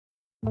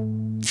When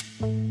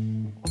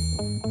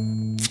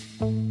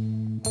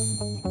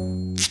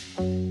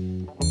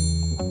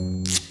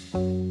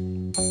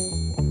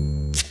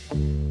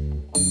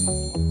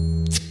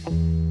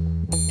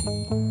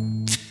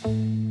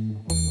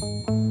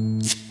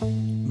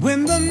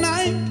the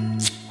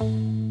night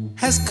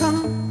has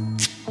come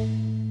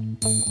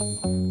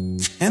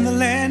and the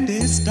land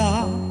is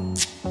dark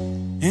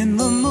and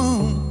the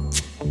moon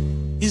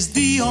is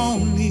the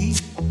only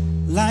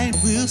light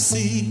we'll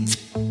see.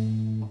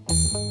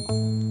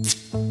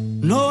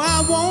 No,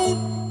 I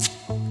won't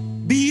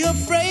be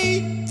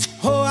afraid.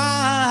 Oh,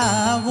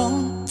 I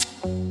won't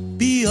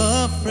be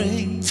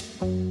afraid.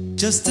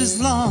 Just as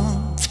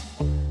long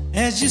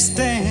as you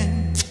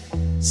stand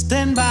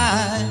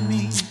by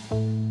me.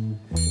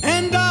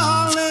 And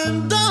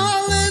darling,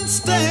 darling,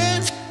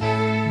 stand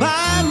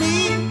by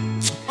me.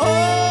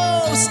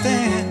 Oh,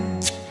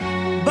 stand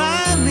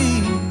by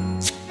me.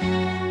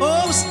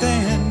 Oh,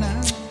 stand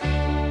now.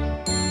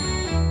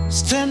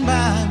 Stand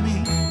by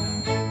me.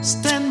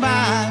 Stand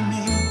by me.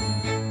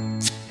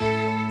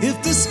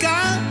 If the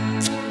sky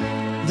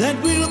that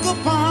we look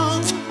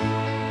upon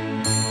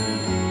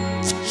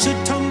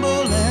should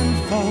tumble and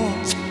fall,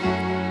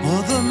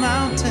 or the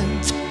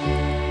mountains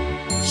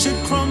should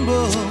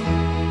crumble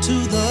to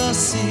the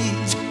sea,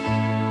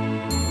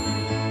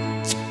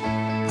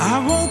 I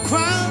won't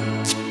cry,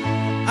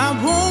 I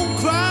won't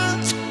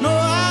cry, no,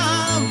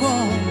 I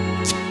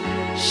won't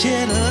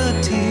shed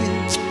a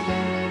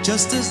tear.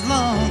 Just as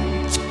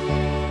long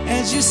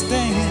as you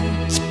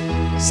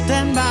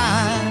stand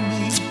by me.